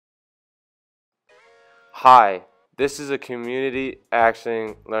Hi, this is a community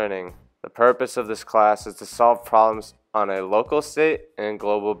action learning. The purpose of this class is to solve problems on a local, state, and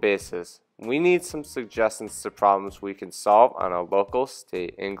global basis. We need some suggestions to problems we can solve on a local,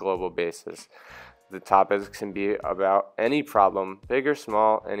 state, and global basis. The topics can be about any problem, big or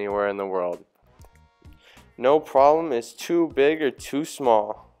small, anywhere in the world. No problem is too big or too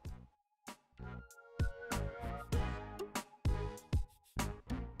small.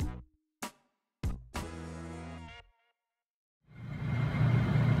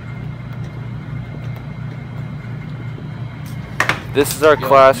 This is our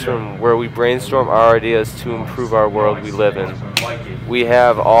classroom where we brainstorm our ideas to improve our world we live in. We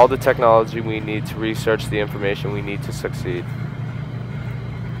have all the technology we need to research the information we need to succeed.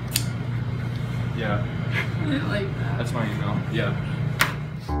 Yeah. I like that. That's my email. Yeah.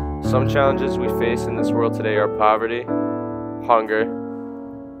 Some challenges we face in this world today are poverty, hunger,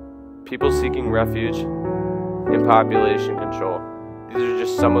 people seeking refuge, and population control. These are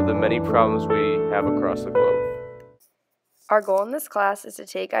just some of the many problems we have across the globe. Our goal in this class is to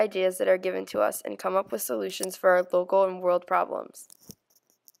take ideas that are given to us and come up with solutions for our local and world problems.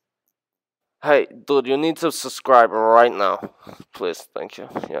 Hey, dude, you need to subscribe right now. Please, thank you.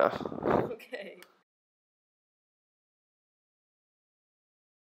 Yeah. Okay.